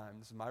my time.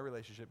 This is my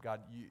relationship.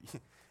 God,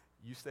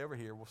 you stay over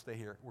here. We'll stay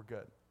here. We're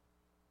good.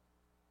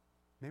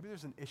 Maybe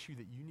there's an issue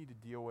that you need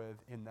to deal with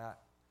in that,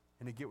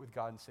 and to get with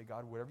God and say,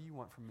 God, whatever you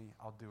want from me,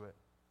 I'll do it.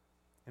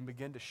 And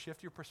begin to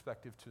shift your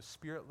perspective to a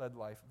spirit-led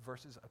life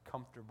versus a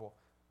comfortable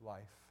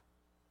life.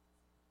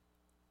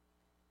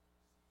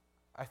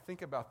 I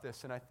think about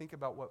this, and I think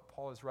about what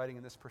Paul is writing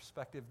in this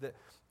perspective, that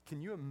can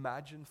you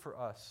imagine for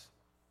us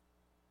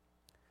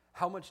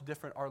how much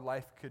different our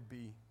life could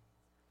be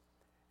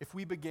if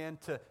we began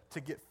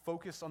to get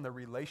focused on the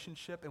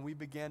relationship and we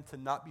began to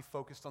not be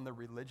focused on the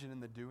religion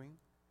and the doing?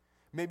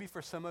 Maybe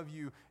for some of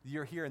you,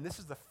 you're here, and this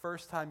is the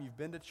first time you've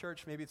been to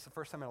church. Maybe it's the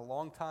first time in a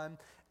long time,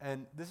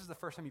 and this is the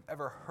first time you've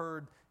ever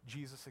heard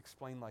Jesus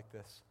explain like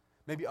this.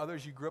 Maybe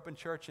others, you grew up in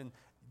church, and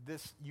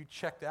this you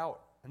checked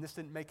out, and this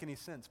didn't make any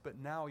sense, but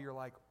now you're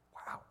like,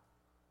 wow,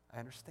 I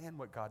understand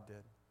what God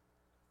did.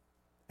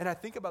 And I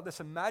think about this.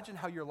 Imagine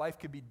how your life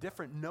could be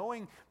different,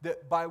 knowing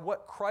that by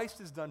what Christ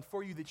has done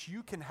for you, that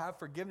you can have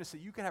forgiveness,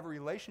 that you can have a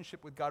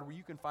relationship with God where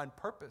you can find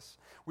purpose,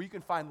 where you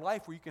can find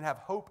life, where you can have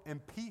hope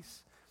and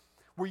peace.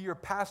 Where your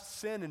past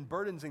sin and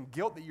burdens and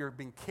guilt that you've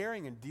been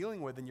carrying and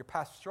dealing with and your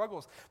past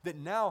struggles, that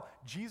now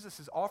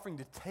Jesus is offering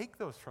to take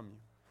those from you.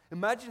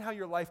 Imagine how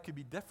your life could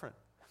be different.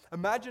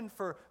 Imagine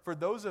for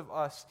those of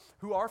us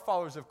who are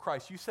followers of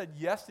Christ, you said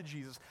yes to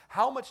Jesus,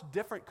 how much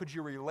different could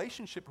your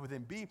relationship with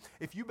him be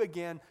if you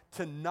began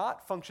to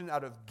not function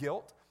out of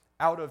guilt,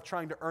 out of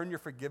trying to earn your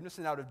forgiveness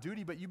and out of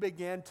duty, but you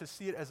began to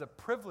see it as a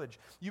privilege.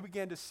 You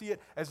began to see it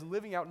as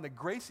living out in the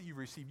grace that you've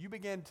received. You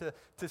began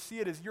to see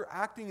it as you're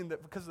acting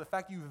because of the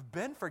fact you've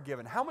been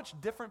forgiven. How much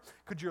different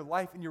could your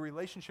life and your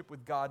relationship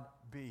with God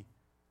be?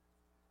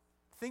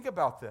 Think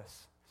about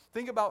this.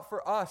 Think about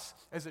for us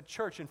as a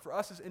church and for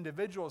us as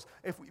individuals,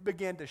 if we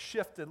began to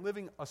shift to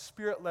living a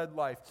spirit-led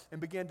life and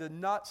began to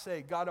not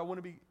say, God, I want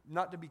to be,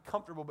 not to be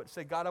comfortable, but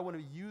say, God, I want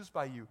to be used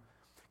by you.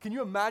 Can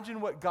you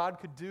imagine what God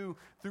could do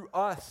through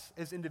us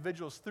as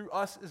individuals, through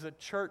us as a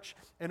church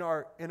in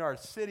our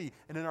city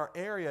and in our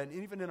area and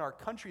even in our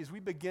country as we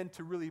begin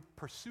to really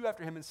pursue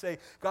after him and say,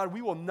 God,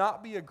 we will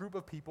not be a group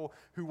of people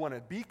who want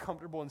to be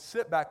comfortable and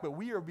sit back, but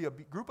we are be a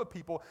group of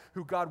people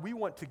who, God, we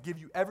want to give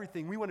you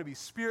everything. We want to be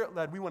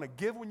spirit-led. We want to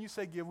give when you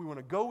say give. We want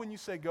to go when you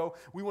say go.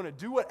 We want to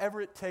do whatever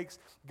it takes,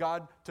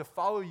 God, to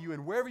follow you.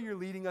 And wherever you're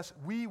leading us,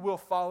 we will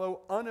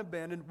follow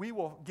unabandoned. We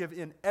will give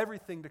in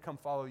everything to come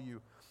follow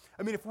you.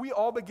 I mean, if we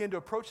all begin to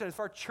approach that, if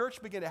our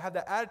church began to have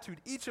that attitude,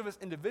 each of us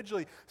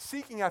individually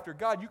seeking after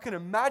God, you can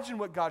imagine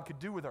what God could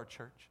do with our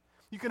church.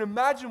 You can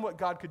imagine what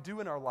God could do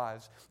in our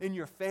lives, in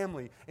your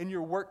family, in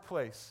your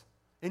workplace,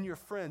 in your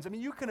friends. I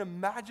mean, you can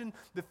imagine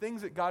the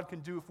things that God can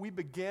do if we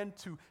begin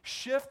to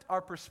shift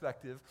our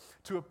perspective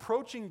to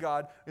approaching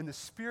God in the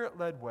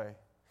Spirit-led way.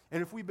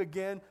 And if we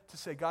begin to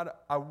say, God,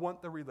 I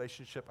want the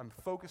relationship, I'm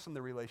focused on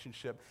the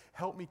relationship,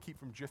 help me keep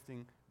from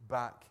drifting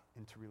back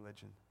into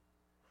religion.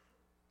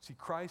 See,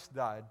 Christ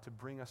died to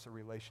bring us a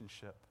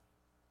relationship,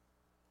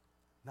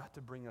 not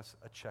to bring us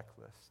a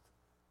checklist.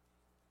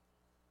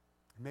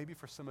 Maybe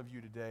for some of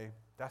you today,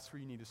 that's where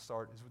you need to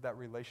start, is with that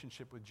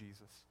relationship with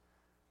Jesus.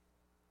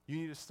 You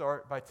need to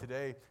start by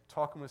today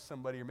talking with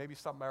somebody, or maybe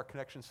stop by our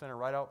Connection Center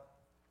right out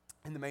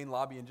in the main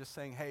lobby and just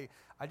saying, hey,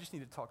 I just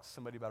need to talk to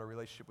somebody about a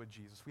relationship with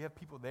Jesus. We have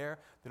people there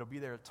that'll be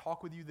there to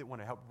talk with you, that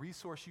want to help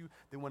resource you,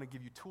 they want to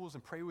give you tools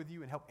and pray with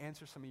you and help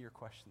answer some of your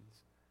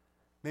questions.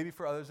 Maybe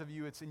for others of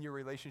you, it's in your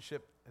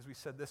relationship. As we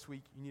said this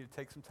week, you need to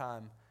take some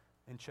time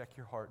and check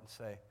your heart and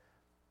say,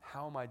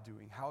 how am I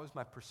doing? How is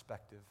my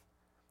perspective?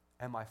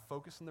 Am I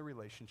focused on the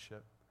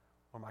relationship,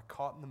 or am I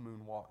caught in the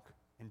moonwalk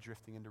and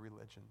drifting into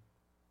religion?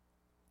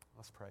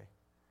 Let's pray.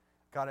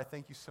 God, I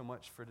thank you so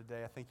much for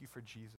today. I thank you for Jesus.